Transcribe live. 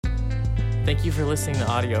Thank you for listening to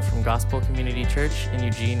audio from Gospel Community Church in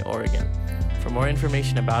Eugene, Oregon. For more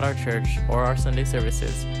information about our church or our Sunday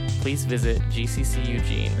services, please visit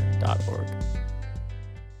gcceugene.org.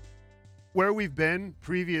 Where we've been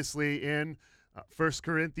previously in 1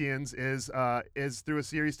 Corinthians is through a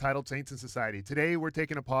series titled Saints in Society. Today we're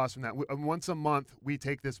taking a pause from that. Once a month we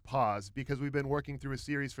take this pause because we've been working through a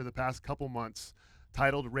series for the past couple months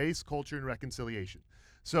titled Race, Culture, and Reconciliation.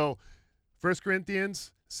 So 1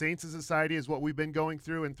 Corinthians, Saints in Society is what we've been going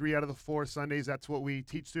through, and 3 out of the 4 Sundays, that's what we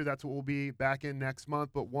teach through. That's what we'll be back in next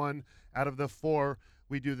month. But 1 out of the 4,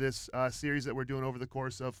 we do this series that we're doing over the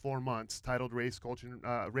course of 4 months titled Race, Culture,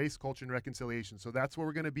 and Reconciliation. So that's where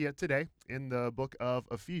we're going to be at today in the book of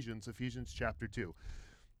Ephesians chapter 2.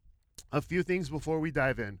 A few things before we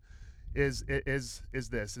dive in is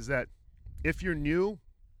that if you're new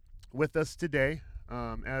with us today,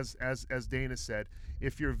 as Dana said,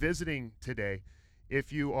 if you're visiting today,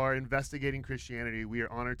 if you are investigating Christianity, we are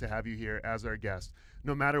honored to have you here as our guest.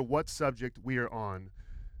 No matter what subject we are on,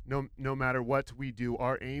 no matter what we do,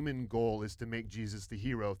 our aim and goal is to make Jesus the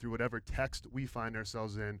hero through whatever text we find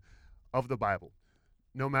ourselves in of the Bible.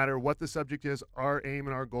 No matter what the subject is, our aim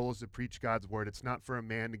and our goal is to preach God's word. It's not for a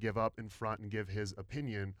man to give up in front and give his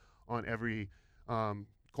opinion on every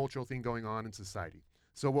cultural thing going on in society.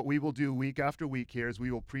 So what we will do week after week here is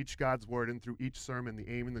we will preach God's word, and through each sermon, the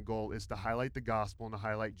aim and the goal is to highlight the gospel and to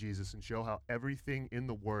highlight Jesus and show how everything in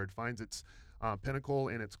the word finds its pinnacle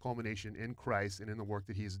and its culmination in Christ and in the work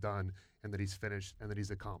that he's done and that he's finished and that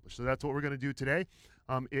he's accomplished. So that's what we're going to do today.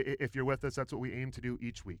 If you're with us, that's what we aim to do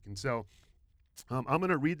each week. And so I'm going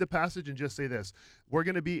to read the passage and just say this. We're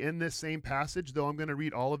going to be in this same passage, though I'm going to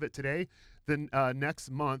read all of it today. Then next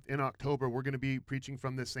month in October, we're going to be preaching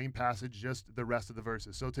from this same passage, just the rest of the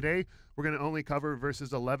verses. So today, we're going to only cover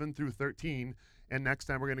verses 11 through 13, and next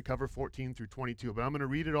time we're going to cover 14 through 22. But I'm going to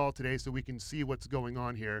read it all today so we can see what's going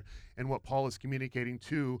on here and what Paul is communicating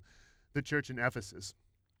to the church in Ephesus.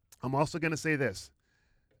 I'm also going to say this.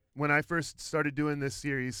 When I first started doing this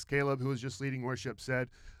series, Caleb, who was just leading worship, said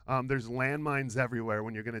there's landmines everywhere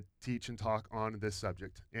when you're going to teach and talk on this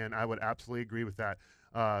subject. And I would absolutely agree with that.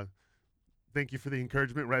 Thank you for the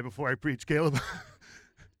encouragement right before I preach, Caleb,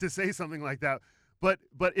 to say something like that. But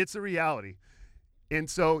it's a reality. And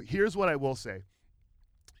so here's what I will say,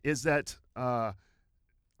 is that I'm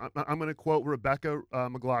going to quote Rebecca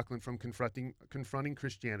McLaughlin from Confronting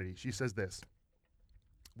Christianity. She says this: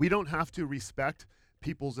 "We don't have to respect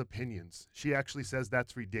people's opinions." She actually says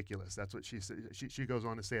that's ridiculous. That's what she said. She goes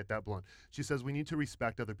on to say it that blunt. She says we need to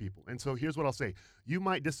respect other people. And so here's what I'll say. You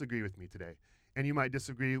might disagree with me today, and you might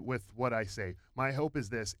disagree with what I say. My hope is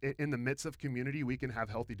this: in the midst of community, we can have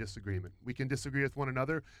healthy disagreement. We can disagree with one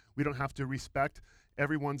another. We don't have to respect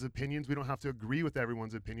everyone's opinions. We don't have to agree with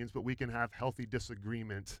everyone's opinions, but we can have healthy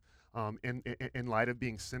disagreement in light of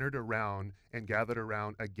being centered around and gathered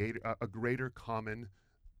around a greater common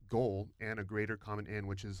goal and a greater common end,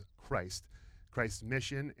 which is Christ's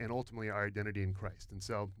mission, and ultimately our identity in Christ. And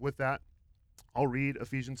so with that, I'll read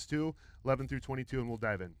Ephesians 2, 11 through 22, and we'll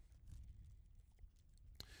dive in.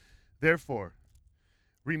 "Therefore,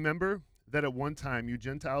 remember that at one time you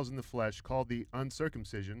Gentiles in the flesh, called the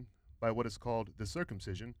uncircumcision by what is called the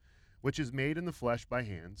circumcision, which is made in the flesh by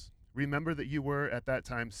hands, remember that you were at that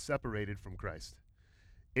time separated from Christ,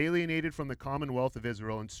 alienated from the commonwealth of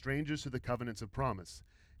Israel and strangers to the covenants of promise,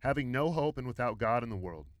 having no hope and without God in the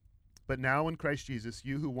world. But now in Christ Jesus,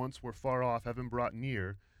 you who once were far off have been brought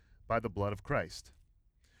near by the blood of Christ.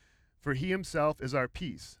 For he himself is our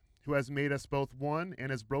peace, who has made us both one and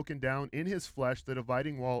has broken down in his flesh the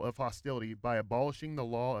dividing wall of hostility by abolishing the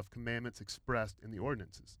law of commandments expressed in the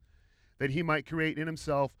ordinances, that he might create in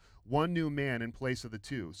himself one new man in place of the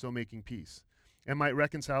two, so making peace, and might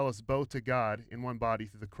reconcile us both to God in one body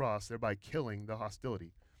through the cross, thereby killing the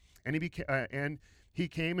hostility. And he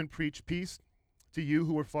came and preached peace to you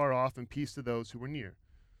who were far off and peace to those who were near.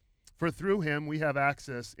 For through him we have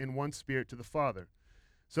access in one Spirit to the Father.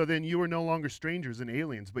 So then you are no longer strangers and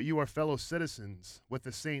aliens, but you are fellow citizens with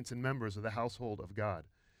the saints and members of the household of God,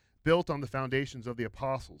 built on the foundations of the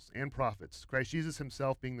apostles and prophets, Christ Jesus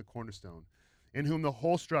himself being the cornerstone, in whom the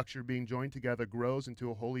whole structure being joined together grows into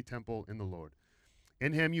a holy temple in the Lord.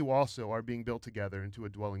 In him you also are being built together into a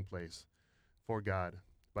dwelling place for God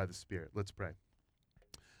by the Spirit." Let's pray.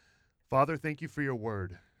 Father, thank you for your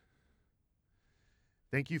word.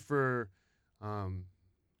 Thank you for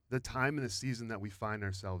the time and the season that we find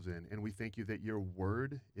ourselves in, and we thank you that your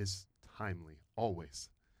word is timely, always.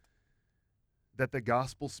 That the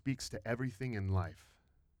gospel speaks to everything in life.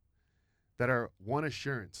 That our one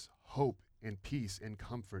assurance, hope, and peace and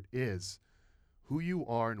comfort is who you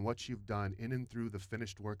are and what you've done in and through the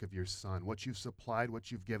finished work of your Son, what you've supplied,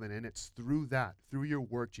 what you've given, and it's through that, through your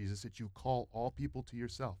work, Jesus, that you call all people to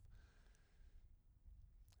yourself.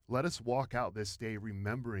 Let us walk out this day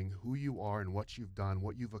remembering who you are and what you've done,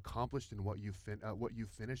 what you've accomplished and what you've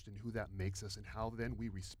finished, and who that makes us, and how then we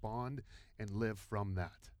respond and live from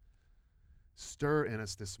that. Stir in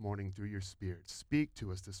us this morning through your Spirit. Speak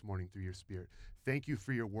to us this morning through your Spirit. Thank you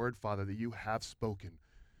for your word, Father, that you have spoken.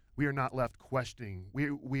 We are not left questioning.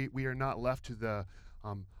 We are not left to the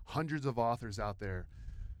hundreds of authors out there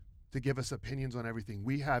to give us opinions on everything.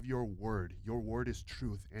 We have your word. Your word is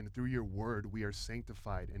truth, and through your word we are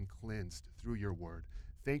sanctified and cleansed through your word.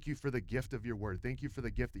 Thank you for the gift of your word. Thank you for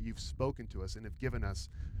the gift that you've spoken to us and have given us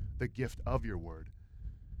the gift of your word.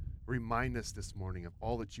 Remind us this morning of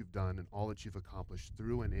all that you've done and all that you've accomplished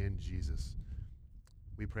through and in Jesus.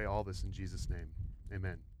 We pray all this in Jesus' name.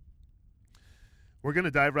 Amen. We're going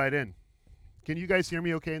to dive right in. Can you guys hear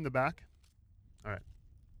me okay in the back? All right.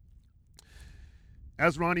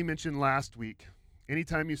 As Ronnie mentioned last week,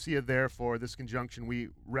 anytime you see a therefore, this conjunction, we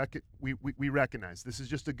recognize this is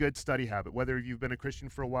just a good study habit, whether you've been a Christian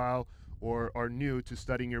for a while or are new to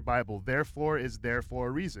studying your Bible. Therefore is there for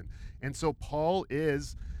a reason. And so Paul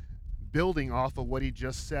is building off of what he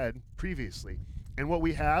just said previously. And what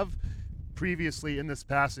we have previously in this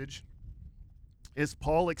passage is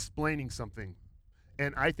Paul explaining something.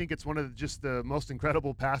 And I think it's one of just the most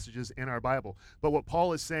incredible passages in our Bible. But what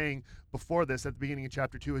Paul is saying before this, at the beginning of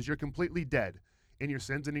chapter 2, is you're completely dead in your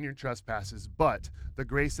sins and in your trespasses, but the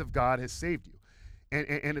grace of God has saved you.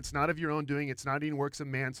 And it's not of your own doing, it's not in works of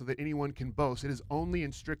man so that anyone can boast. It is only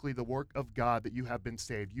and strictly the work of God that you have been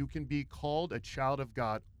saved. You can be called a child of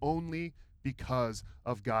God only because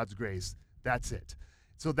of God's grace. That's it.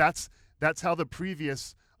 So that's how the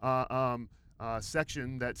previous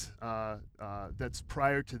section that's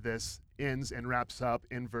prior to this ends and wraps up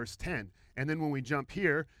in verse 10. And then when we jump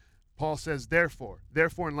here, Paul says, therefore,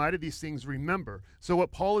 in light of these things, remember. So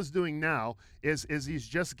what Paul is doing now is he's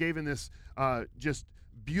just given this just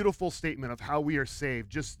beautiful statement of how we are saved,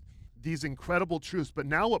 just these incredible truths. But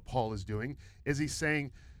now what Paul is doing is he's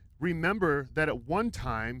saying, remember that at one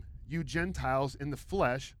time you Gentiles in the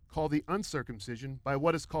flesh call the uncircumcision by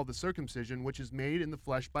what is called the circumcision, which is made in the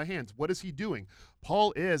flesh by hands. What is he doing?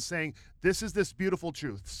 Paul is saying, this is this beautiful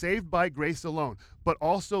truth, saved by grace alone, but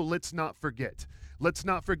also let's not forget. Let's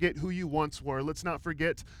not forget who you once were. Let's not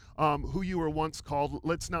forget who you were once called.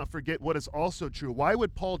 Let's not forget what is also true. Why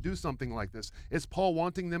would Paul do something like this? Is Paul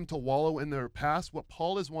wanting them to wallow in their past? What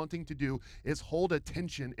Paul is wanting to do is hold a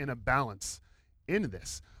tension and a balance in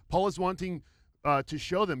this. Paul is wanting to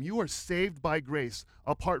show them you are saved by grace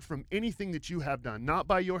apart from anything that you have done, not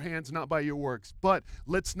by your hands, not by your works. But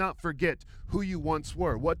let's not forget who you once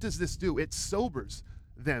were. What does this do? It sobers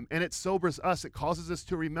them, and it sobers us. It causes us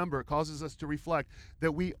to remember, it causes us to reflect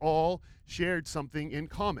that we all shared something in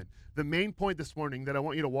common. The main point this morning that I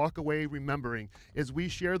want you to walk away remembering is we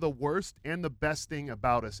share the worst and the best thing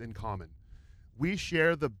about us in common. We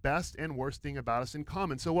share the best and worst thing about us in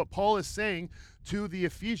common. So what Paul is saying to the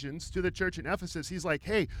Ephesians, to the church in Ephesus, he's like,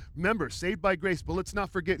 hey, remember, saved by grace, but let's not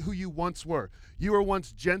forget who you once were. You were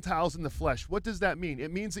once Gentiles in the flesh. What does that mean?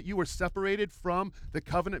 It means that you were separated from the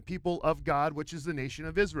covenant people of God, which is the nation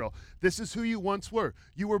of Israel. This is who you once were.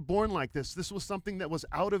 You were born like this. This was something that was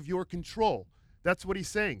out of your control. That's what he's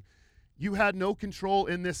saying. You had no control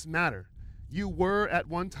in this matter. You were at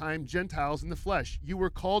one time Gentiles in the flesh. You were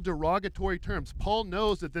called derogatory terms. Paul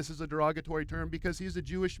knows that this is a derogatory term because he's a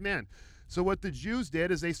Jewish man. So what the Jews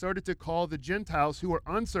did is they started to call the Gentiles who were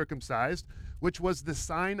uncircumcised, which was the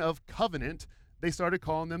sign of covenant, they started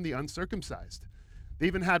calling them the uncircumcised. They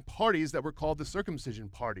even had parties that were called the circumcision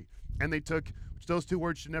party. And they took, which those two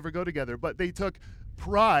words should never go together, but they took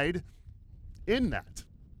pride in that.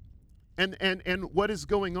 And what is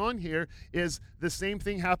going on here is the same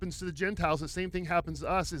thing happens to the Gentiles, the same thing happens to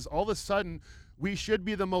us, is all of a sudden we should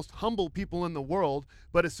be the most humble people in the world,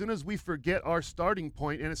 but as soon as we forget our starting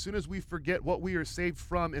point, and as soon as we forget what we are saved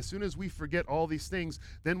from, as soon as we forget all these things,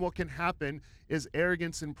 then what can happen is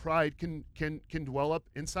arrogance and pride can dwell up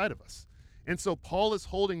inside of us. And so Paul is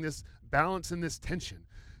holding this balance and this tension,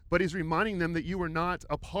 but he's reminding them that you were not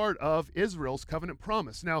a part of Israel's covenant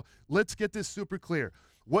promise. Now, let's get this super clear.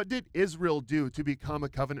 What did Israel do to become a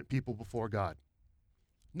covenant people before God?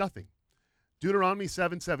 Nothing. Deuteronomy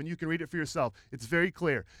 7:7, you can read it for yourself. It's very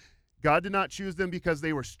clear. God did not choose them because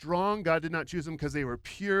they were strong. God did not choose them because they were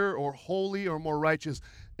pure or holy or more righteous.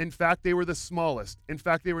 In fact, they were the smallest. In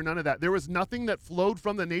fact, they were none of that. There was nothing that flowed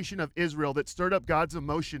from the nation of Israel that stirred up God's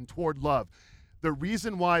emotion toward love. The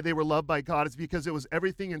reason why they were loved by God is because it was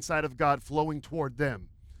everything inside of God flowing toward them.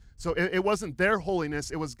 So it wasn't their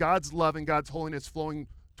holiness, it was God's love and God's holiness flowing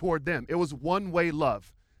toward them. It was one-way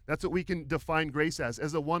love. That's what we can define grace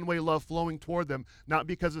as a one-way love flowing toward them, not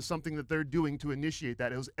because of something that they're doing to initiate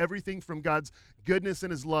that. It was everything from God's goodness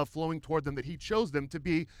and his love flowing toward them that he chose them to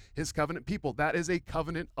be his covenant people. That is a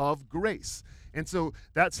covenant of grace. And so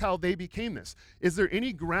that's how they became this. Is there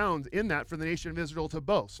any ground in that for the nation of Israel to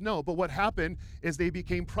boast? No, but what happened is they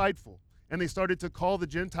became prideful. And they started to call the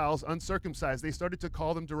Gentiles uncircumcised. They started to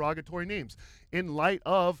call them derogatory names. In light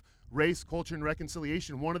of race, culture, and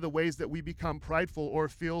reconciliation, one of the ways that we become prideful or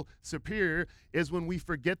feel superior is when we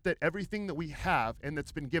forget that everything that we have and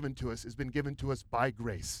that's been given to us has been given to us by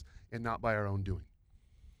grace and not by our own doing.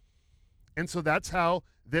 And so that's how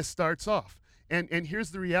this starts off. And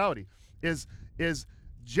here's the reality, is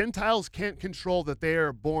Gentiles can't control that they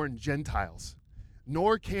are born Gentiles,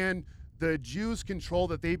 nor can the Jews control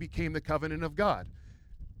that they became the covenant of God.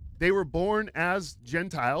 They were born as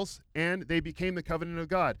Gentiles, and they became the covenant of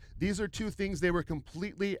God. These are two things they were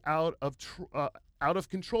completely out of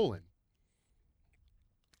control in.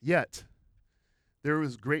 Yet, there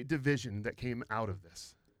was great division that came out of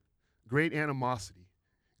this. Great animosity,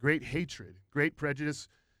 great hatred, great prejudice,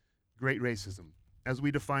 great racism. As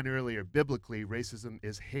we defined earlier, biblically, racism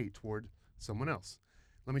is hate toward someone else.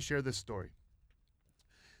 Let me share this story.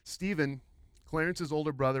 Stephen, Clarence's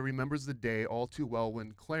older brother, remembers the day all too well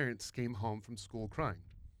when Clarence came home from school crying.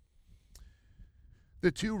 The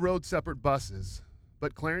two rode separate buses,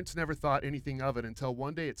 but Clarence never thought anything of it until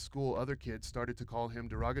one day at school other kids started to call him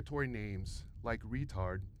derogatory names like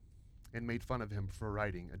retard and made fun of him for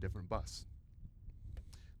riding a different bus.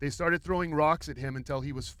 They started throwing rocks at him until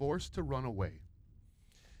he was forced to run away.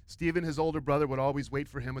 Stephen, his older brother, would always wait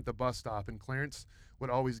for him at the bus stop, and Clarence would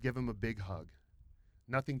always give him a big hug.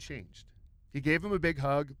 Nothing changed. He gave him a big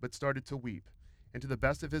hug, but started to weep. And to the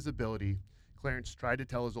best of his ability, Clarence tried to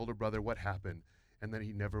tell his older brother what happened and that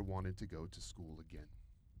he never wanted to go to school again.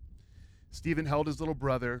 Stephen held his little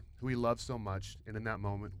brother, who he loved so much, and in that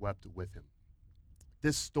moment wept with him.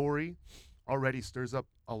 This story already stirs up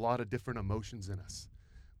a lot of different emotions in us.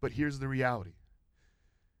 But here's the reality.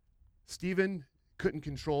 Stephen couldn't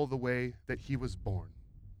control the way that he was born,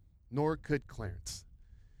 nor could Clarence.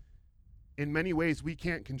 In many ways, we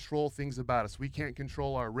can't control things about us. We can't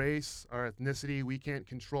control our race, our ethnicity. We can't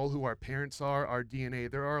control who our parents are, our DNA.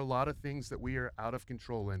 There are a lot of things that we are out of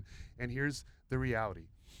control in. And here's the reality.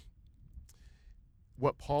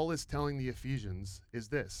 What Paul is telling the Ephesians is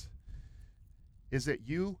this, is that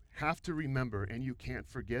you have to remember and you can't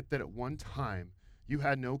forget that at one time you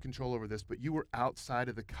had no control over this, but you were outside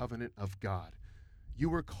of the covenant of God. You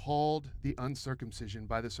were called the uncircumcision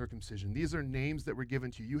by the circumcision. These are names that were given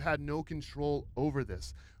to you. You had no control over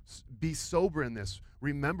this. Be sober in this.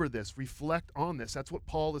 Remember this. Reflect on this. That's what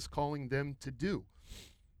Paul is calling them to do.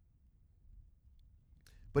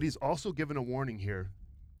 But he's also given a warning here.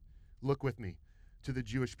 Look with me to the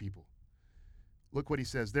Jewish people. Look what he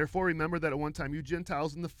says. Therefore, remember that at one time you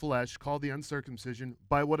Gentiles in the flesh, called the uncircumcision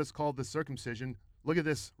by what is called the circumcision. Look at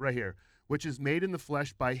this right here, which is made in the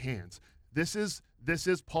flesh by hands. This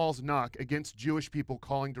is Paul's knock against Jewish people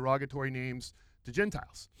calling derogatory names to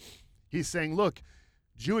Gentiles. He's saying, look,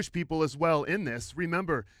 Jewish people as well in this,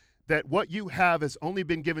 remember that what you have has only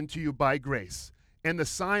been given to you by grace. And the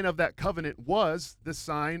sign of that covenant was the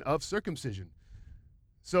sign of circumcision.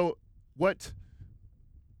 So what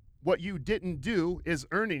you didn't do is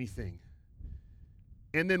earn anything.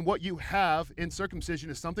 And then what you have in circumcision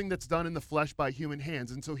is something that's done in the flesh by human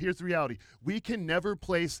hands. And so here's the reality. We can never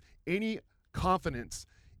place any confidence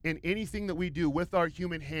in anything that we do with our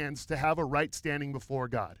human hands to have a right standing before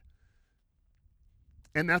God.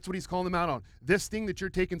 And that's what he's calling them out on. This thing that you're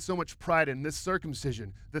taking so much pride in, this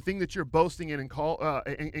circumcision, the thing that you're boasting in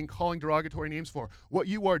and calling derogatory names for, what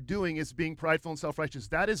you are doing is being prideful and self-righteous.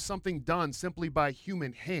 That is something done simply by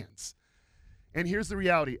human hands. And here's the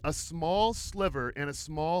reality. A small sliver and a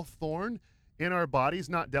small thorn in our bodies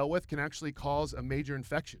not dealt with can actually cause a major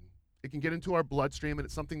infection. It can get into our bloodstream, and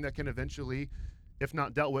it's something that can eventually, if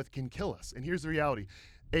not dealt with, can kill us. And here's the reality.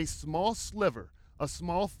 A small sliver, a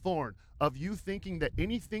small thorn of you thinking that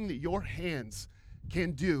anything that your hands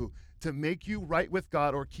can do to make you right with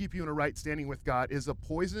God or keep you in a right standing with God is a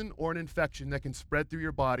poison or an infection that can spread through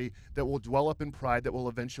your body that will dwell up in pride that will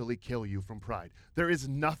eventually kill you from pride. There is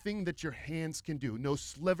nothing that your hands can do, no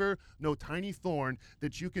sliver, no tiny thorn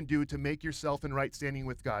that you can do to make yourself in right standing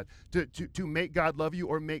with God, to make God love you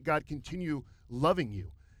or make God continue loving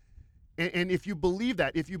you. And if you believe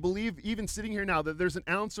that, if you believe even sitting here now that there's an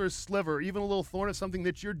ounce or a sliver, or even a little thorn of something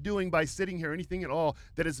that you're doing by sitting here, anything at all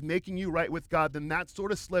that is making you right with God, then that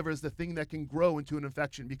sort of sliver is the thing that can grow into an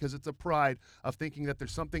infection, because it's a pride of thinking that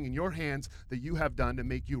there's something in your hands that you have done to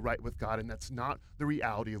make you right with God, and that's not the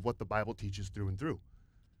reality of what the Bible teaches through and through.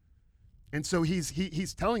 And so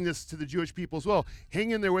he's telling this to the Jewish people as well.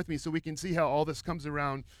 Hang in there with me so we can see how all this comes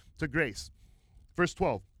around to grace. Verse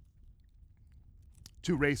 12.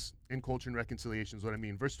 To race and culture and reconciliation is what I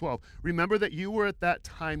mean. Verse 12. Remember that you were at that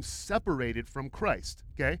time separated from Christ.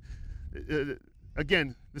 Okay?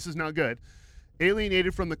 Again, this is not good.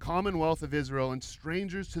 Alienated from the commonwealth of Israel and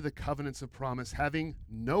strangers to the covenants of promise, having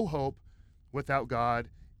no hope without God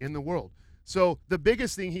in the world. So the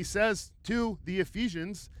biggest thing he says to the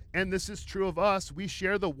Ephesians, and this is true of us, we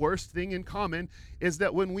share the worst thing in common, is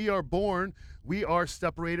that when we are born, we are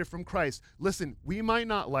separated from Christ. Listen, we might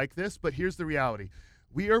not like this, but here's the reality.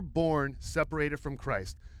 We are born separated from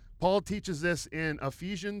Christ. Paul teaches this in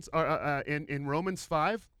in Romans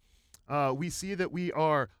 5. We see that we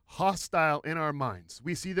are hostile in our minds.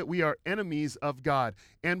 We see that we are enemies of God.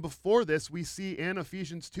 And before this, we see in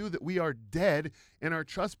Ephesians 2 that we are dead in our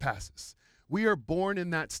trespasses. We are born in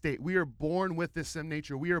that state. We are born with this sin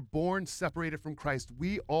nature. We are born separated from Christ.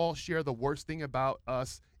 We all share the worst thing about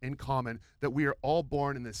us in common, that we are all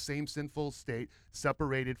born in the same sinful state,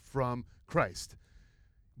 separated from Christ.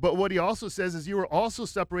 But what he also says is you were also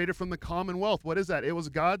separated from the commonwealth. What is that? It was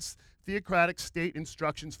God's theocratic state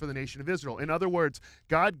instructions for the nation of Israel. In other words,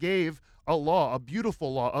 God gave a law, a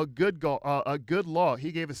beautiful law, a good law.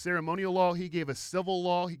 He gave a ceremonial law. He gave a civil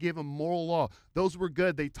law. He gave a moral law. Those were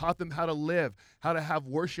good. They taught them how to live, how to have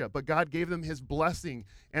worship. But God gave them his blessing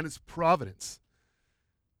and his providence.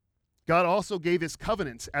 God also gave his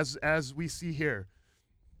covenants, as we see here.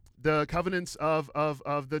 The covenants of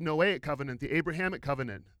the Noahic covenant, the Abrahamic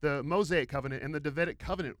covenant, the Mosaic covenant, and the Davidic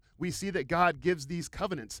covenant. We see that God gives these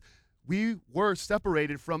covenants. We were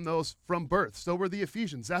separated from those from birth. So were the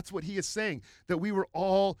Ephesians. That's what he is saying, that we were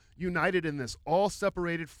all united in this, all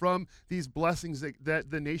separated from these blessings that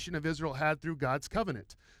the nation of Israel had through God's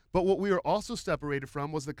covenant. But what we were also separated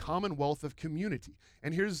from was the commonwealth of community.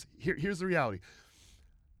 And here's the reality.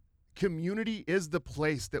 Community is the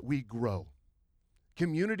place that we grow.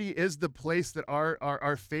 Community is the place that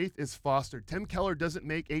our faith is fostered. Tim Keller doesn't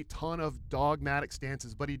make a ton of dogmatic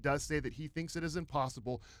stances, but he does say that he thinks it is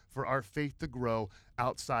impossible for our faith to grow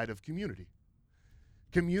outside of community.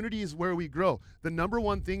 Community is where we grow. The number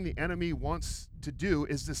one thing the enemy wants to do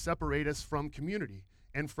is to separate us from community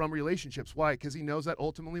and from relationships. Why? Because he knows that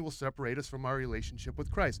ultimately will separate us from our relationship with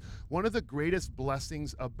Christ. One of the greatest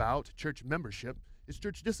blessings about church membership is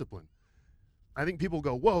church discipline. I think people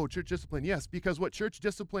go, whoa, church discipline. Yes, because what church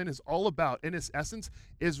discipline is all about, in its essence,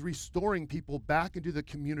 is restoring people back into the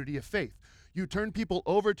community of faith. You turn people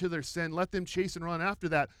over to their sin, let them chase and run after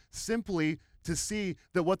that, simply to see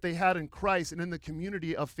that what they had in Christ and in the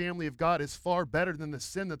community of family of God is far better than the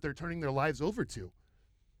sin that they're turning their lives over to.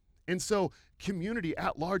 And so community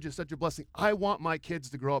at large is such a blessing. I want my kids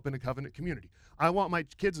to grow up in a covenant community. I want my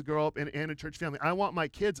kids to grow up in a church family. I want my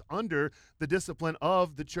kids under the discipline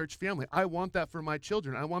of the church family. I want that for my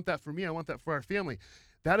children. I want that for me. I want that for our family.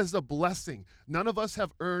 That is a blessing. None of us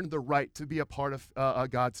have earned the right to be a part of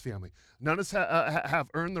God's family. None of us have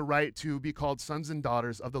earned the right to be called sons and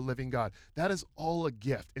daughters of the living God. That is all a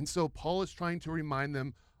gift. And so Paul is trying to remind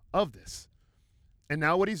them of this. And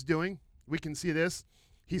now what he's doing, we can see this,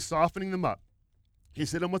 he's softening them up.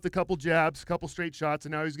 He's hit them with a couple jabs, a couple straight shots,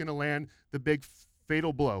 and now he's going to land the big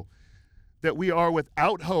fatal blow. That we are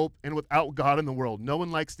without hope and without God in the world. No one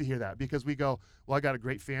likes to hear that because we go, well, I got a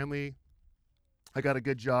great family, I got a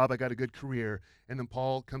good job, I got a good career. And then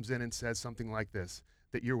Paul comes in and says something like this,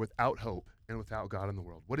 that you're without hope and without God in the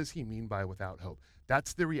world. What does he mean by without hope?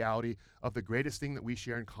 That's the reality of the greatest thing that we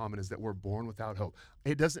share in common, is that we're born without hope.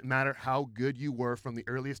 It doesn't matter how good you were from the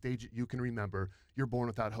earliest age that you can remember, you're born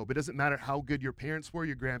without hope. It doesn't matter how good your parents were,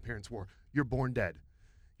 your grandparents were, you're born dead.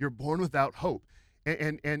 You're born without hope.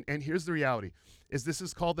 And here's the reality, is this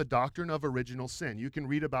is called the doctrine of original sin. You can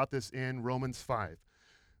read about this in Romans 5.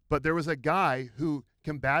 But there was a guy who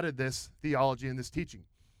combated this theology and this teaching.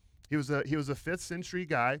 He was a 5th century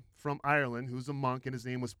guy from Ireland who was a monk, and his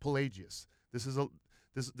name was Pelagius. This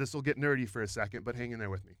will get nerdy for a second, but hang in there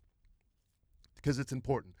with me because it's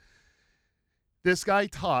important. This guy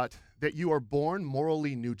taught that you are born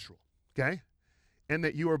morally neutral, okay? And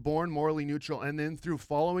that you are born morally neutral, and then through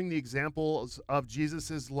following the examples of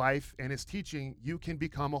Jesus' life and his teaching, you can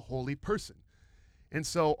become a holy person. And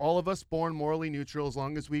so all of us born morally neutral, as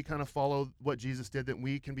long as we kind of follow what Jesus did, that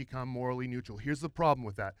we can become morally neutral. Here's the problem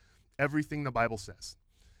with that. Everything the Bible says.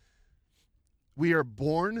 We are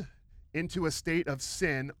born into a state of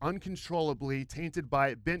sin, uncontrollably tainted by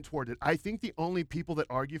it, bent toward it. I think the only people that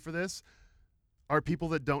argue for this are people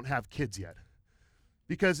that don't have kids yet.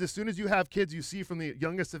 Because as soon as you have kids, you see from the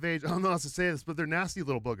youngest of age, I don't know how to say this, but they're nasty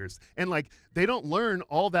little boogers. And like, they don't learn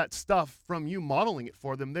all that stuff from you modeling it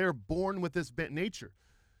for them. They're born with this bent nature.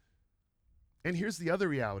 And here's the other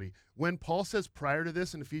reality. When Paul says prior to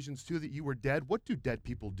this in Ephesians 2 that you were dead, what do dead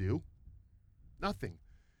people do? Nothing.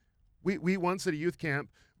 We once at a youth camp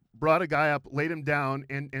brought a guy up, laid him down,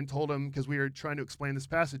 and told him, because we were trying to explain this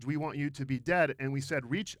passage, we want you to be dead. And we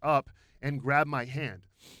said, reach up and grab my hand.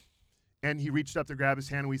 And he reached up to grab his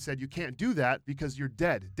hand, and we said, you can't do that because you're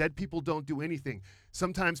dead. Dead people don't do anything.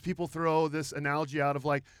 Sometimes people throw this analogy out of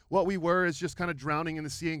like, what we were is just kind of drowning in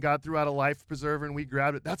the sea, and God threw out a life preserver, and we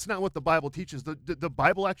grabbed it. That's not what the Bible teaches. The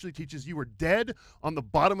Bible actually teaches you were dead on the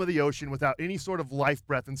bottom of the ocean without any sort of life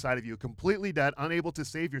breath inside of you, completely dead, unable to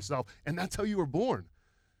save yourself, and that's how you were born.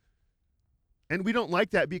 And we don't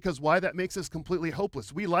like that because why? That makes us completely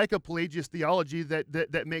hopeless. We like a Pelagius theology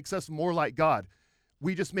that makes us more like God.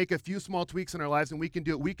 We just make a few small tweaks in our lives and we can do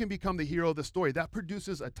it. We can become the hero of the story. That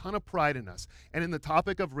produces a ton of pride in us. And in the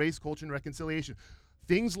topic of race, culture, and reconciliation,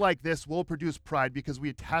 things like this will produce pride because we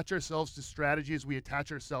attach ourselves to strategies, we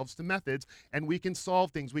attach ourselves to methods, and we can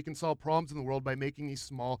solve things. We can solve problems in the world by making these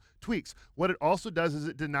small tweaks. What it also does is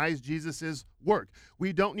it denies Jesus's work.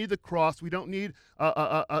 We don't need the cross. We don't need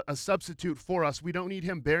a substitute for us. We don't need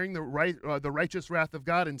him bearing the righteous wrath of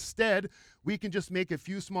God. Instead, we can just make a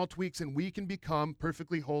few small tweaks and we can become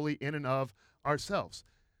perfectly holy in and of ourselves.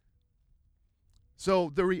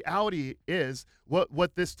 So the reality is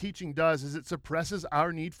what this teaching does is it suppresses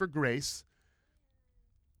our need for grace,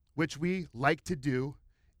 which we like to do,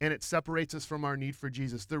 and it separates us from our need for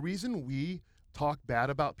Jesus. The reason we talk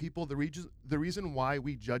bad about people, the reason why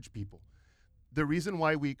we judge people, the reason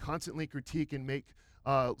why we constantly critique and make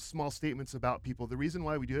small statements about people, the reason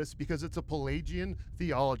why we do this is because it's a Pelagian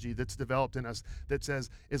theology that's developed in us that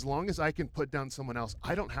says, as long as I can put down someone else,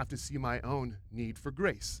 I don't have to see my own need for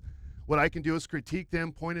grace. What I can do is critique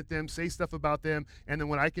them, point at them, say stuff about them, and then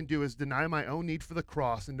what I can do is deny my own need for the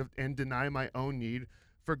cross and deny my own need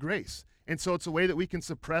for grace. And so it's a way that we can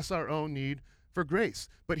suppress our own need for grace.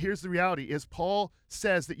 But here's the reality, is Paul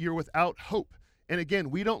says that you're without hope. And again,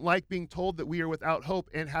 we don't like being told that we are without hope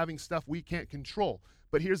and having stuff we can't control.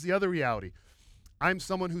 But here's the other reality. I'm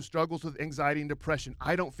someone who struggles with anxiety and depression.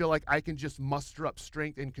 I don't feel like I can just muster up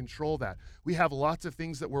strength and control that. We have lots of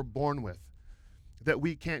things that we're born with that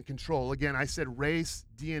we can't control. Again, I said race,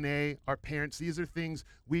 DNA, our parents, these are things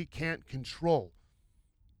we can't control.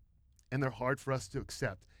 And they're hard for us to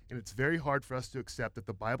accept. And it's very hard for us to accept that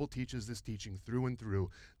the Bible teaches this teaching through and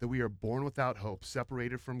through, that we are born without hope,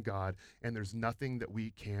 separated from God, and there's nothing that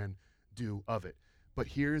we can do of it. But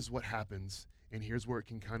here's what happens, and here's where it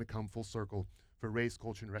can kind of come full circle for race,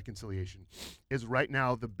 culture, and reconciliation, is right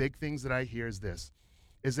now the big things that I hear is this,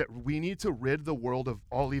 is that we need to rid the world of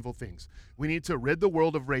all evil things. We need to rid the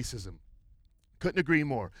world of racism. Couldn't agree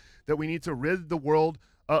more. That we need to rid the world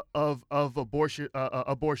of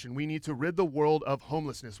abortion. We need to rid the world of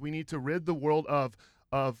homelessness. We need to rid the world of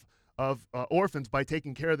orphans by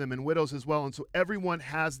taking care of them, and widows as well. And so everyone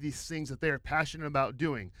has these things that they are passionate about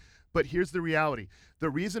doing. But here's the reality.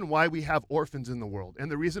 The reason why we have orphans in the world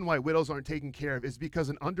and the reason why widows aren't taken care of is because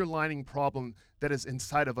an underlying problem that is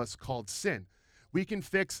inside of us called sin. We can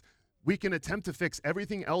attempt to fix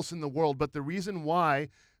everything else in the world, but the reason why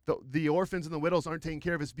the orphans and the widows aren't taken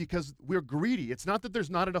care of is because we're greedy. It's not that there's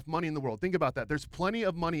not enough money in the world. Think about that. There's plenty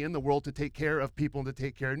of money in the world to take care of people and to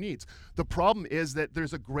take care of needs. The problem is that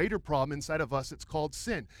there's a greater problem inside of us. It's called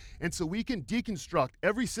sin. And so we can deconstruct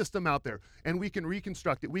every system out there, and we can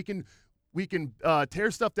reconstruct it. We can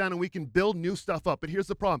tear stuff down and we can build new stuff up. But here's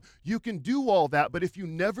the problem. You can do all that, but if you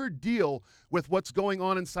never deal with what's going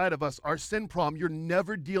on inside of us, our sin problem, you're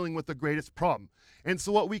never dealing with the greatest problem. And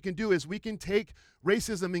so what we can do is we can take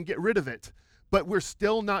racism and get rid of it, but we're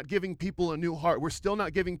still not giving people a new heart. We're still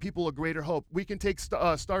not giving people a greater hope. We can take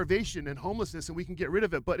starvation and homelessness and we can get rid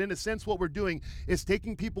of it. But in a sense, what we're doing is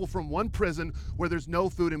taking people from one prison where there's no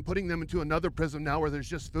food and putting them into another prison now where there's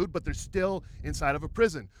just food, but they're still inside of a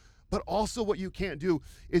prison. But also what you can't do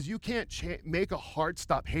is you can't make a heart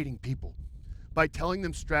stop hating people by telling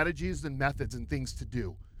them strategies and methods and things to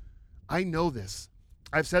do. I know this.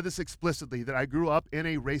 I've said this explicitly, that I grew up in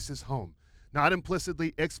a racist home. Not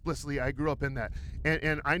implicitly, explicitly, I grew up in that.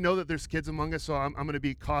 And I know that there's kids among us, so I'm going to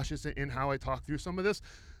be cautious in how I talk through some of this.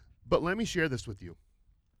 But let me share this with you.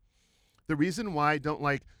 The reason why I don't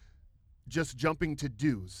like just jumping to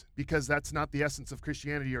do's, because that's not the essence of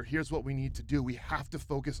Christianity, or here's what we need to do. We have to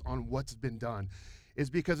focus on what's been done. is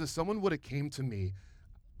because if someone would have came to me,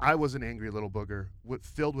 I was an angry little booger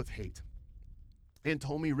filled with hate, and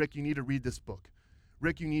told me, Rick, you need to read this book.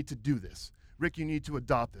 Rick, you need to do this. Rick, you need to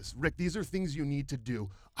adopt this. Rick, these are things you need to do.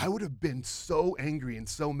 I would have been so angry and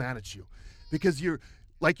so mad at you because you're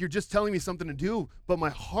just telling me something to do, but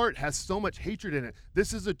my heart has so much hatred in it.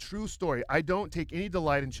 This is a true story. I don't take any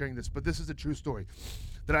delight in sharing this, but this is a true story,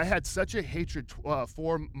 that I had such a hatred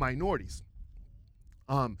for minorities.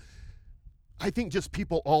 I think just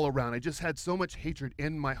people all around. I just had so much hatred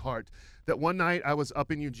in my heart that one night I was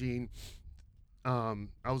up in Eugene. I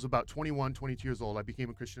was about 21, 22 years old. I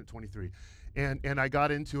became a Christian at 23. And I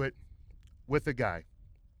got into it with a guy.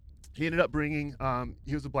 He ended up bringing,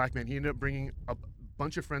 he was a black man. He ended up bringing a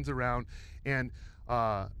bunch of friends around, and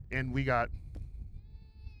we got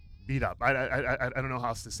beat up. I don't know how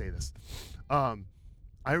else to say this.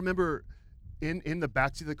 I remember in the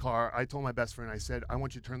backseat of the car, I told my best friend, I said, I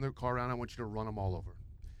want you to turn the car around. I want you to run them all over.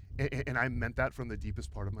 And I meant that from the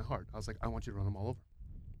deepest part of my heart. I was like, I want you to run them all over.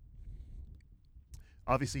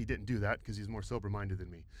 Obviously, he didn't do that because he's more sober-minded than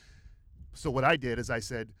me. So what I did is I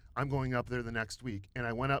said, I'm going up there the next week. And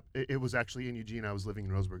I went up. It was actually in Eugene. I was living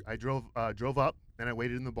in Roseburg. I drove up, and I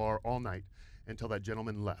waited in the bar all night until that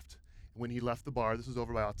gentleman left. When he left the bar, this was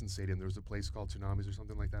over by Autzen Stadium. There was a place called Tsunamis or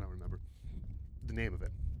something like that. I don't remember the name of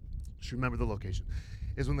it. Just remember the location.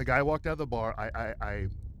 Is when the guy walked out of the bar, I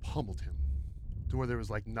pummeled him to where there was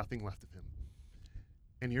like nothing left of him.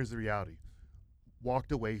 And here's the reality.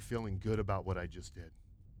 Walked away feeling good about what I just did.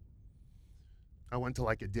 I went to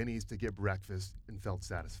like a Denny's to get breakfast and felt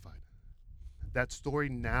satisfied. That story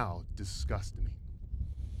now disgusts me.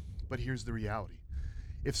 But here's the reality.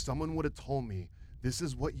 If someone would have told me, this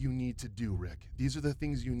is what you need to do, Rick, these are the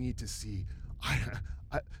things you need to see,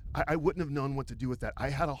 I wouldn't have known what to do with that. I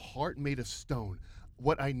had a heart made of stone.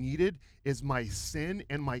 What I needed is my sin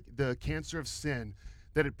and the cancer of sin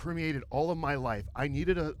that had permeated all of my life. I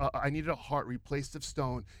needed a heart replaced of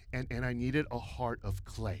stone, and I needed a heart of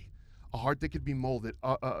clay. A heart that could be molded,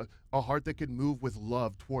 a heart that could move with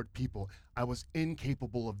love toward people. I was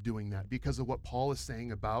incapable of doing that because of what Paul is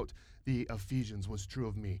saying about the Ephesians was true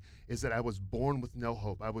of me, is that I was born with no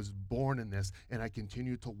hope. I was born in this, and I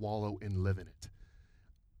continue to wallow and live in it.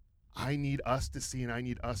 I need us to see, and I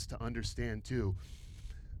need us to understand too,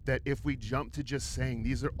 that if we jump to just saying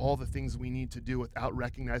these are all the things we need to do without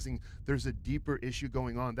recognizing there's a deeper issue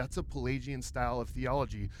going on, that's a Pelagian style of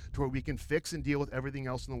theology to where we can fix and deal with everything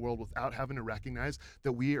else in the world without having to recognize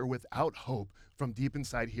that we are without hope from deep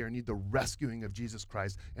inside here and need the rescuing of Jesus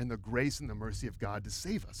Christ and the grace and the mercy of God to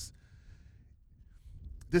save us.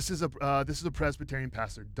 This is a Presbyterian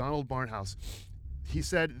pastor, Donald Barnhouse. He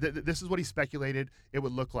said that this is what he speculated it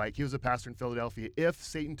would look like. He was a pastor in Philadelphia if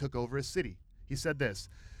Satan took over a city. He said this.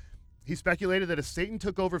 He speculated that if Satan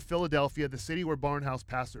took over Philadelphia, the city where Barnhouse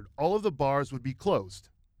pastored, all of the bars would be closed,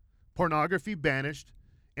 pornography banished,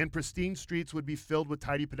 and pristine streets would be filled with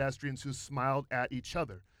tidy pedestrians who smiled at each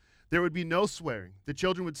other. There would be no swearing. The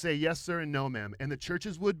children would say yes, sir, and no, ma'am, and the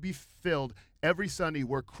churches would be filled every Sunday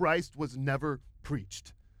where Christ was never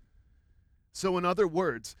preached. So in other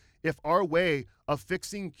words, if our way of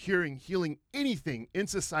fixing, curing, healing anything in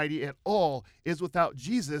society at all is without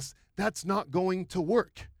Jesus, that's not going to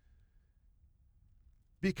work.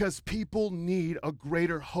 Because people need a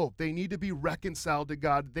greater hope. They need to be reconciled to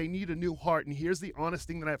God. They need a new heart. And here's the honest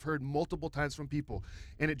thing that I've heard multiple times from people,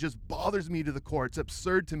 and it just bothers me to the core. It's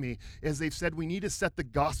absurd to me, as they've said we need to set the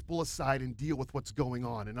gospel aside and deal with what's going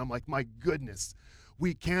on. And I'm like, my goodness.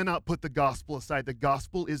 We cannot put the gospel aside. The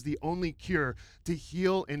gospel is the only cure to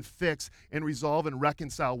heal and fix and resolve and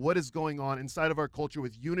reconcile what is going on inside of our culture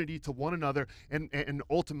with unity to one another and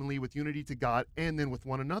ultimately with unity to God and then with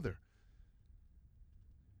one another.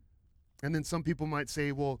 And then some people might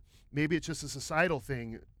say, well, maybe it's just a societal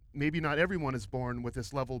thing. Maybe not everyone is born with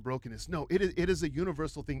this level of brokenness. No, it is a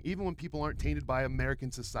universal thing, even when people aren't tainted by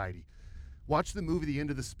American society. Watch the movie The End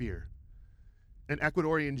of the Spear. An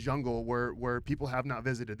Ecuadorian jungle where people have not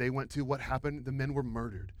visited. They went to, what happened? The men were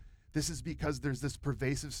murdered. This is because there's this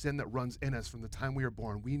pervasive sin that runs in us from the time we are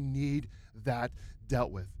born. We need that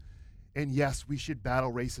dealt with. And yes, we should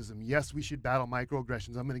battle racism. Yes, we should battle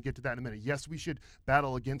microaggressions. I'm going to get to that in a minute. Yes, we should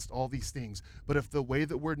battle against all these things. But if the way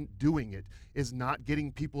that we're doing it is not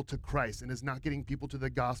getting people to Christ and is not getting people to the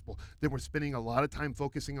gospel, then we're spending a lot of time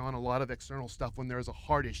focusing on a lot of external stuff when there is a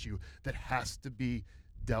heart issue that has to be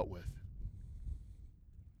dealt with.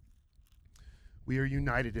 We are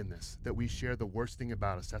united in this, that we share the worst thing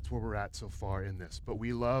about us. That's where we're at so far in this. But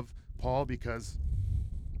we love Paul because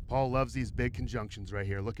Paul loves these big conjunctions right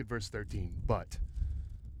here. Look at verse 13. But.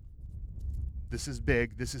 This is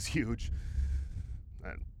big. This is huge.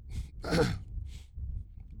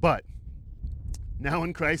 But now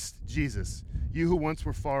in Christ Jesus, you who once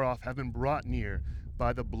were far off have been brought near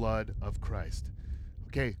by the blood of Christ.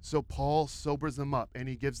 Okay, so Paul sobers them up and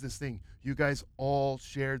he gives this thing. You guys all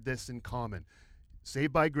shared this in common.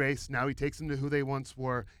 Saved by grace, now he takes them to who they once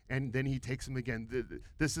were, and then he takes them again.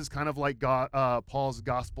 This is kind of like Paul's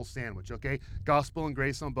gospel sandwich, okay? Gospel and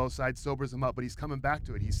grace on both sides sobers them up, but he's coming back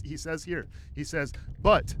to it. He says here, he says,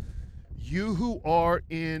 but you who are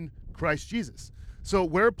in Christ Jesus. So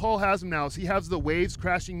where Paul has them now is he has the waves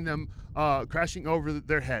crashing over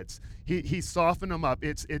their heads. He softened them up.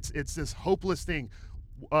 It's this hopeless thing.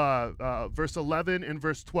 Verse 11 and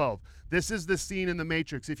verse 12. This is the scene in The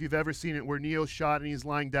Matrix, if you've ever seen it, where Neo's shot and he's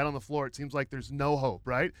lying dead on the floor. It seems like there's no hope,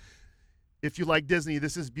 right? If you like Disney,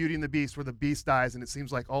 this is Beauty and the Beast, where the beast dies and it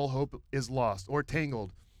seems like all hope is lost. Or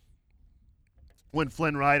Tangled, when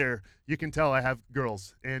Flynn Rider, you can tell I have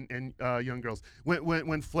girls and young girls.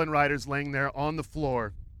 When Flynn Rider's laying there on the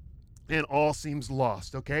floor and all seems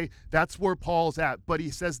lost, okay? That's where Paul's at. But he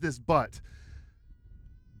says this, but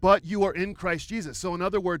you are in Christ Jesus. So in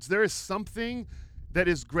other words, there is something that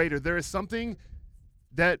is greater. There is something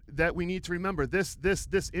that we need to remember. This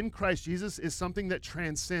in Christ Jesus is something that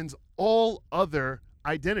transcends all other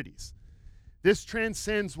identities. This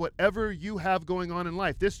transcends whatever you have going on in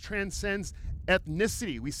life. This transcends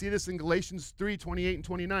ethnicity. We see this in Galatians 3:28 and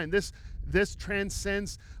 29. This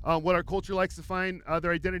transcends what our culture likes to find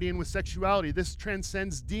their identity in with sexuality. This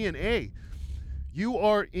transcends DNA. You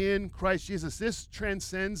are in Christ Jesus. This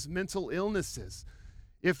transcends mental illnesses.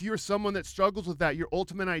 If you're someone that struggles with that, your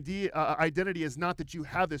ultimate identity is not that you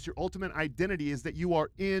have this. Your ultimate identity is that you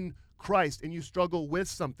are in Christ and you struggle with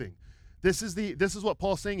something. This is what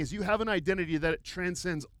Paul's saying is you have an identity that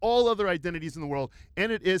transcends all other identities in the world,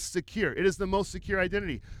 and it is secure. It is the most secure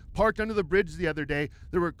identity. Parked under the bridge the other day,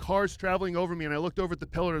 there were cars traveling over me, and I looked over at the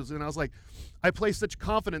pillars, and I was like, I place such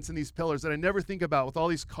confidence in these pillars that I never think about with all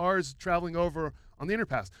these cars traveling over on the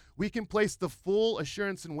underpass. We can place the full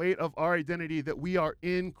assurance and weight of our identity that we are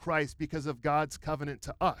in Christ because of God's covenant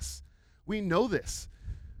to us. We know this.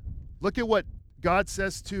 Look at what God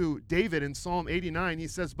says to David in Psalm 89. He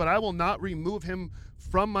says, but I will not remove him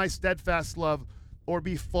from my steadfast love or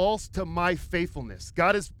be false to my faithfulness.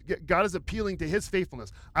 God is appealing to his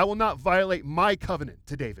faithfulness. I will not violate my covenant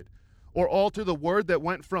to David or alter the word that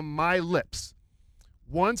went from my lips.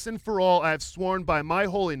 Once and for all, I have sworn by my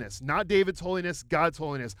holiness, not David's holiness, God's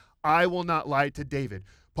holiness. I will not lie to David.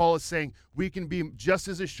 Paul is saying we can be just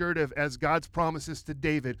as assured of as God's promises to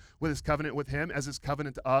David with his covenant with him as his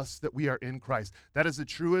covenant to us that we are in Christ. That is the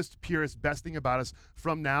truest, purest, best thing about us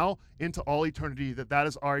from now into all eternity, that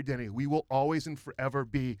is our identity. We will always and forever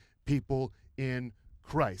be people in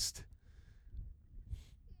Christ.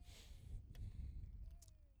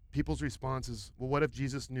 People's response is, well, what if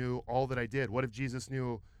Jesus knew all that I did? What if Jesus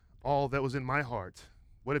knew all that was in my heart?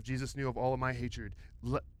 What if Jesus knew of all of my hatred?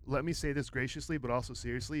 Let me say this graciously, but also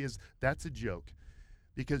seriously, is that's a joke.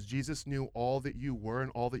 Because Jesus knew all that you were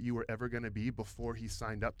and all that you were ever going to be before he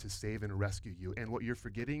signed up to save and rescue you. And what you're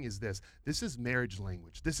forgetting is this. This is marriage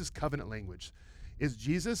language. This is covenant language. Is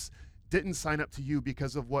Jesus didn't sign up to you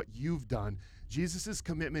because of what you've done. Jesus'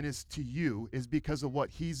 commitment is to you is because of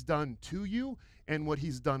what he's done to you and what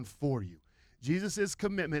he's done for you. Jesus'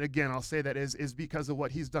 commitment, again, I'll say that is because of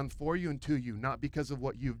what he's done for you and to you, not because of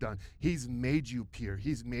what you've done. He's made you pure.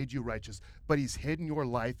 He's made you righteous, but he's hidden your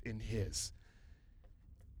life in his.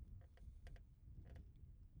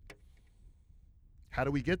 How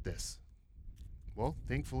do we get this? Well,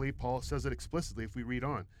 thankfully, Paul says it explicitly if we read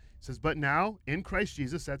on. He says, but now, in Christ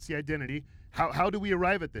Jesus, that's the identity. How do we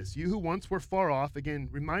arrive at this? You who once were far off, again,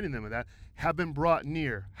 reminding them of that, have been brought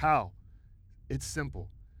near. How? It's simple.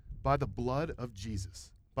 By the blood of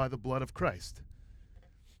Jesus, by the blood of Christ.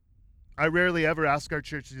 I rarely ever ask our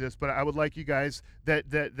church to do this, but I would like you guys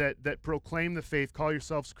that proclaim the faith, call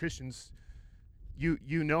yourselves Christians, you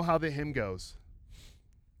know how the hymn goes.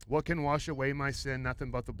 What can wash away my sin?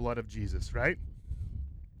 Nothing but the blood of Jesus, right?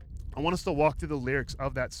 I want us to walk through the lyrics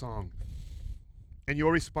of that song. And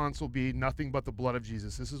your response will be nothing but the blood of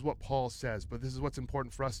Jesus. This is what Paul says, but this is what's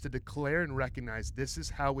important for us to declare and recognize. This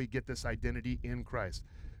is how we get this identity in Christ.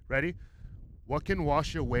 Ready? What can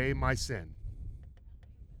wash away my sin?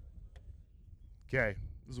 Okay,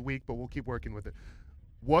 this is weak, but we'll keep working with it.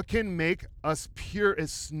 What can make us pure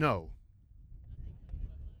as snow?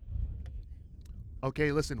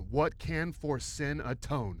 Okay, listen. What can for sin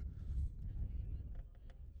atone?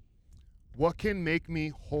 What can make me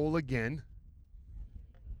whole again?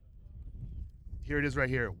 Here it is right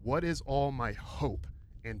here. What is all my hope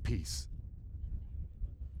and peace?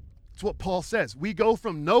 It's what Paul says. We go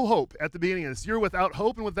from no hope at the beginning of this. You're without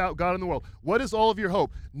hope and without God in the world. What is all of your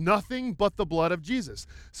hope? Nothing but the blood of Jesus.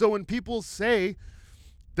 So when people say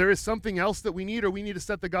there is something else that we need or we need to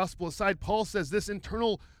set the gospel aside, Paul says this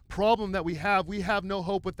internal problem that we have no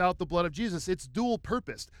hope without the blood of Jesus. It's dual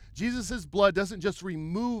purposed. Jesus' blood doesn't just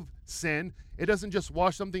remove sin. It doesn't just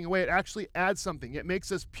wash something away. It actually adds something. It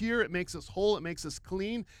makes us pure. It makes us whole. It makes us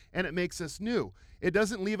clean. And it makes us new. It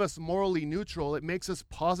doesn't leave us morally neutral. It makes us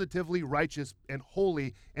positively righteous and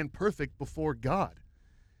holy and perfect before God.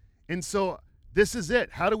 And so this is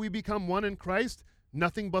it. How do we become one in Christ?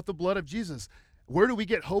 Nothing but the blood of Jesus. Where do we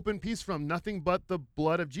get hope and peace from? Nothing but the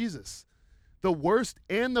blood of Jesus. The worst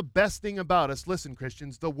and the best thing about us, listen,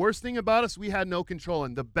 Christians, the worst thing about us, we had no control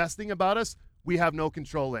in. The best thing about us, we have no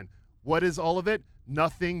control in. What is all of it?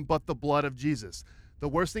 Nothing but the blood of Jesus. The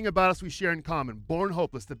worst thing about us, we share in common. Born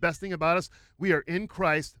hopeless. The best thing about us, we are in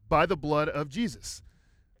Christ by the blood of Jesus.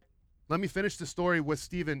 Let me finish the story with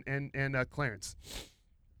Stephen and Clarence.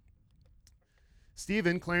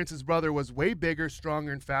 Stephen, Clarence's brother, was way bigger,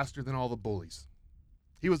 stronger, and faster than all the bullies.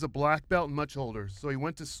 He was a black belt and much older, so he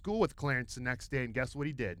went to school with Clarence the next day, and guess what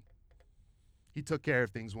he did? He took care of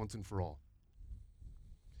things once and for all.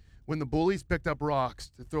 When the bullies picked up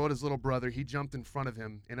rocks to throw at his little brother, he jumped in front of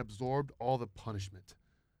him and absorbed all the punishment.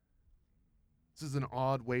 This is an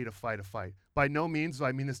odd way to fight a fight. By no means do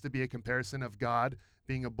I mean this to be a comparison of God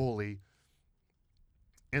being a bully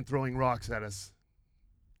and throwing rocks at us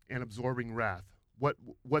and absorbing wrath.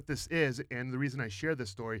 What this is, and the reason I share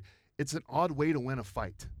this story, it's an odd way to win a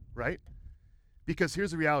fight, right? Because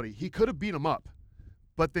here's the reality. He could have beat him up,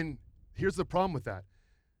 but then here's the problem with that.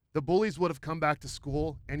 The bullies would have come back to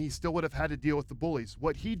school, and he still would have had to deal with the bullies.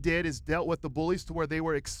 What he did is dealt with the bullies to where they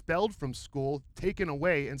were expelled from school, taken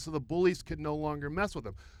away, and so the bullies could no longer mess with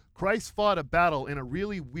him. Christ fought a battle in a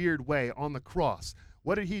really weird way on the cross.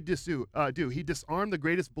 What did he do? He disarmed the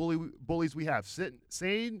greatest bullies we have,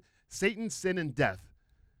 Satan, sin, and death.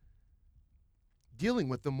 Dealing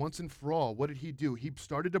with them once and for all, what did he do? He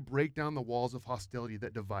started to break down the walls of hostility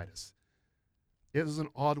that divide us. It was an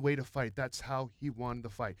odd way to fight. That's how he won the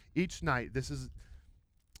fight. Each night, this is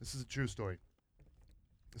a true story.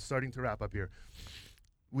 Starting to wrap up here.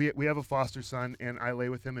 We have a foster son, and I lay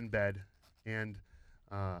with him in bed, and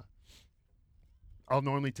I'll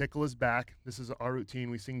normally tickle his back. This is our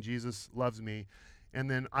routine. We sing Jesus Loves Me,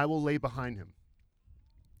 and then I will lay behind him.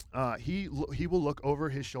 He will look over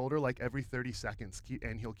his shoulder like every 30 seconds,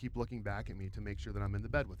 and he'll keep looking back at me to make sure that I'm in the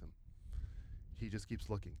bed with him. He just keeps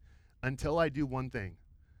looking. Until I do one thing.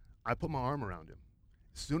 I put my arm around him.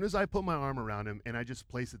 As soon as I put my arm around him and I just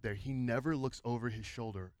place it there, he never looks over his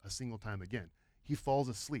shoulder a single time again. He falls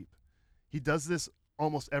asleep. He does this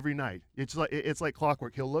almost every night. It's like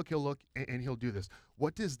clockwork. He'll look, and he'll do this.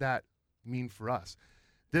 What does that mean for us?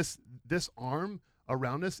 This arm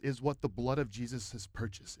around us is what the blood of Jesus has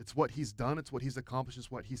purchased. It's what he's done. It's what he's accomplished.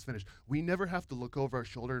 It's what he's finished. We never have to look over our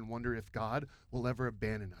shoulder and wonder if God will ever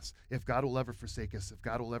abandon us, if God will ever forsake us, if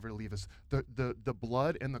God will ever leave us. The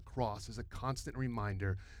blood and the cross is a constant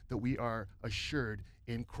reminder that we are assured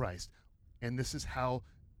in Christ. And this is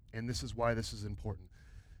why this is important.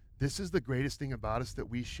 This is the greatest thing about us that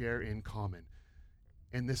we share in common.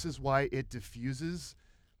 And this is why it diffuses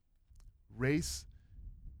racism,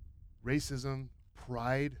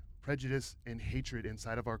 pride, prejudice, and hatred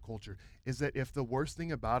inside of our culture, is that if the worst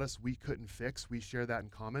thing about us we couldn't fix, we share that in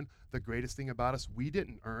common. The greatest thing about us we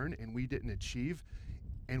didn't earn and we didn't achieve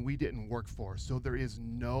and we didn't work for. So there is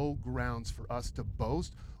no grounds for us to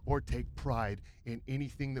boast or take pride in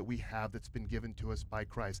anything that we have that's been given to us by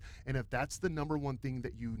Christ. And if that's the number one thing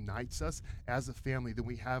that unites us as a family, then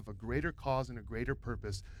we have a greater cause and a greater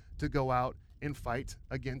purpose to go out and fight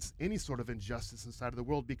against any sort of injustice inside of the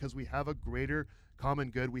world, because we have a greater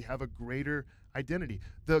common good. We have a greater identity.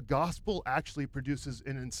 The gospel actually produces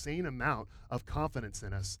an insane amount of confidence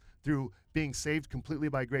in us through being saved completely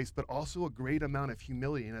by grace, but also a great amount of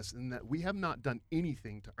humility in us in that we have not done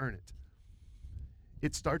anything to earn it.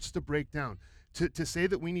 It starts to break down. To say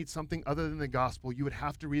that we need something other than the gospel, you would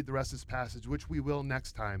have to read the rest of this passage, which we will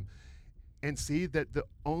next time, and see that the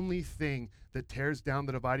only thing that tears down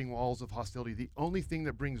the dividing walls of hostility, the only thing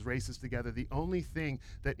that brings races together, the only thing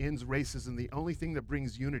that ends racism, the only thing that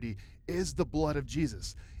brings unity is the blood of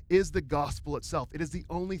Jesus, is the gospel itself. It is the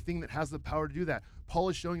only thing that has the power to do that. Paul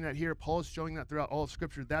is showing that here. Paul is showing that throughout all of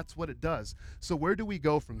Scripture. That's what it does. So where do we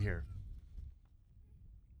go from here?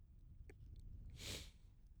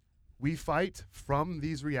 We fight from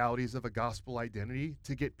these realities of a gospel identity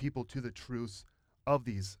to get people to the truths of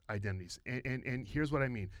these identities. And here's what I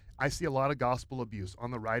mean. I see a lot of gospel abuse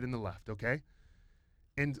on the right and the left, okay?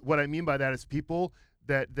 And what I mean by that is people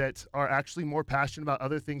that are actually more passionate about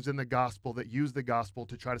other things than the gospel, that use the gospel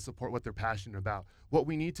to try to support what they're passionate about. What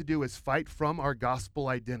we need to do is fight from our gospel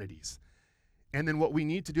identities. And then what we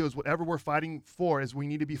need to do is whatever we're fighting for is we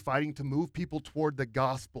need to be fighting to move people toward the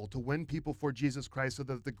gospel, to win people for Jesus Christ so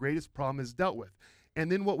that the greatest problem is dealt with. And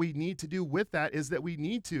then what we need to do with that is that we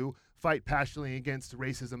need to fight passionately against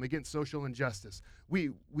racism, against social injustice.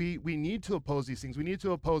 We need to oppose these things. We need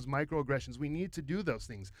to oppose microaggressions. We need to do those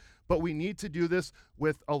things. But we need to do this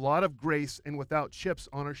with a lot of grace and without chips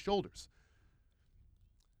on our shoulders.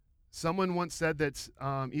 Someone once said that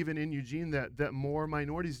even in Eugene that more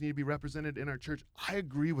minorities need to be represented in our church. I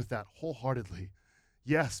agree with that wholeheartedly.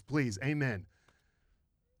 Yes, please, amen.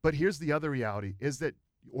 But here's the other reality, is that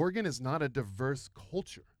Oregon is not a diverse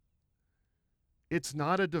culture. It's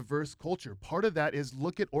not a diverse culture. Part of that is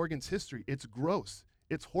look at Oregon's history. It's gross.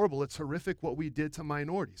 It's horrible. It's horrific what we did to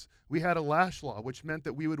minorities. We had a lash law, which meant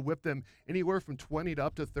that we would whip them anywhere from 20 to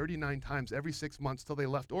up to 39 times every 6 months till they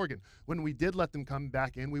left Oregon. When we did let them come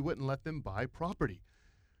back in, we wouldn't let them buy property.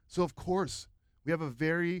 So, of course, we have a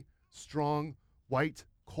very strong white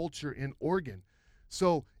culture in Oregon.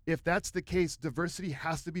 So, if that's the case, diversity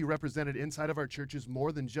has to be represented inside of our churches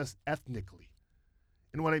more than just ethnically.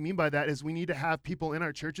 And what I mean by that is we need to have people in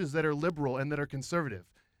our churches that are liberal and that are conservative.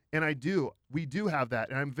 And we do have that,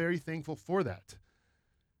 and I'm very thankful for that.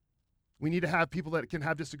 We need to have people that can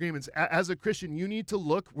have disagreements. As a Christian, you need to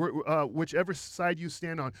look, whichever side you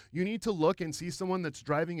stand on, you need to look and see someone that's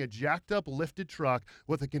driving a jacked up lifted truck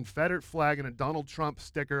with a Confederate flag and a Donald Trump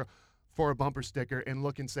sticker for a bumper sticker and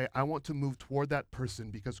look and say, I want to move toward that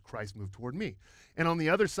person because Christ moved toward me. And on the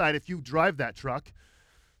other side, if you drive that truck,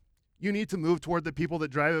 you need to move toward the people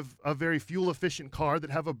that drive a very fuel-efficient car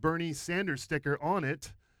that have a Bernie Sanders sticker on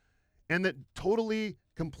it and that totally,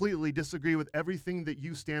 completely disagree with everything that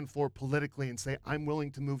you stand for politically and say, I'm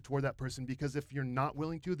willing to move toward that person, because if you're not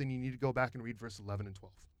willing to, then you need to go back and read verse 11 and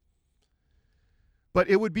 12. But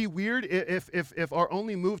it would be weird if our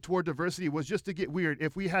only move toward diversity was just to get weird.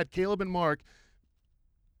 If we had Caleb and Mark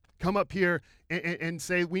come up here and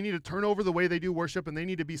say we need to turn over the way they do worship and they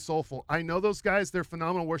need to be soulful. I know those guys, they're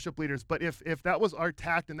phenomenal worship leaders, but if that was our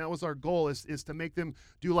tact and that was our goal is to make them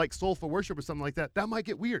do like soulful worship or something like that, that might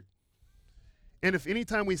get weird. And if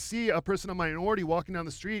anytime we see a person of minority walking down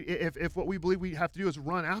the street, if what we believe we have to do is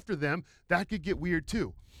run after them, that could get weird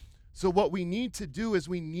too. So what we need to do is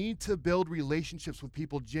we need to build relationships with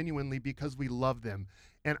people genuinely because we love them.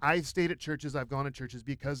 And I've stayed at churches, I've gone to churches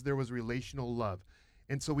because there was relational love.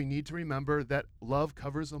 And so we need to remember that love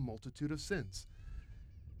covers a multitude of sins.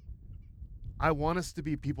 I want us to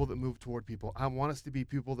be people that move toward people. I want us to be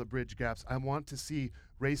people that bridge gaps. I want to see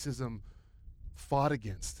racism fought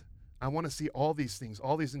against. I want to see all these things,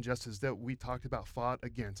 all these injustices that we talked about fought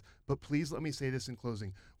against. But please let me say this in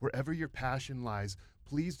closing. Wherever your passion lies,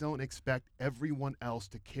 please don't expect everyone else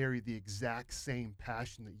to carry the exact same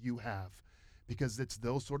passion that you have, because it's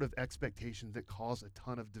those sort of expectations that cause a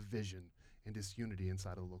ton of division and disunity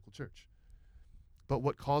inside of the local church. But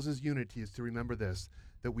what causes unity is to remember this,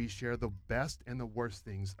 that we share the best and the worst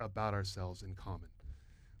things about ourselves in common.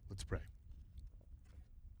 Let's pray.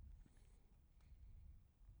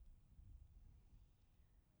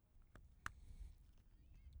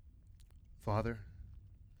 Father,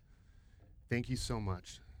 thank you so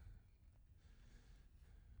much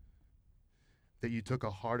that you took a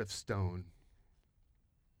heart of stone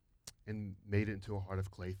and made it into a heart of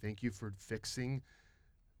clay. Thank you for fixing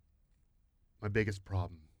my biggest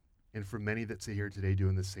problem. And for many that sit here today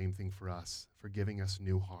doing the same thing for us, for giving us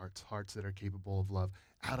new hearts, hearts that are capable of love.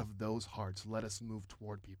 Out of those hearts, let us move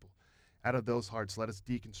toward people. Out of those hearts, let us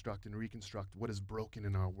deconstruct and reconstruct what is broken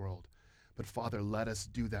in our world. But Father, let us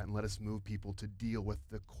do that and let us move people to deal with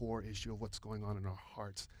the core issue of what's going on in our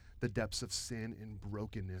hearts, the depths of sin and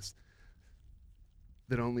brokenness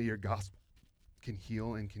that only your gospel can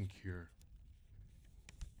heal and can cure.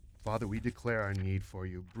 Father, we declare our need for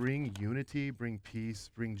you. Bring unity, bring peace,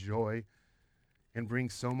 bring joy, and bring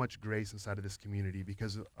so much grace inside of this community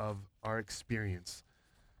because of our experience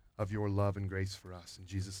of your love and grace for us. In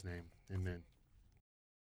Jesus' name, amen.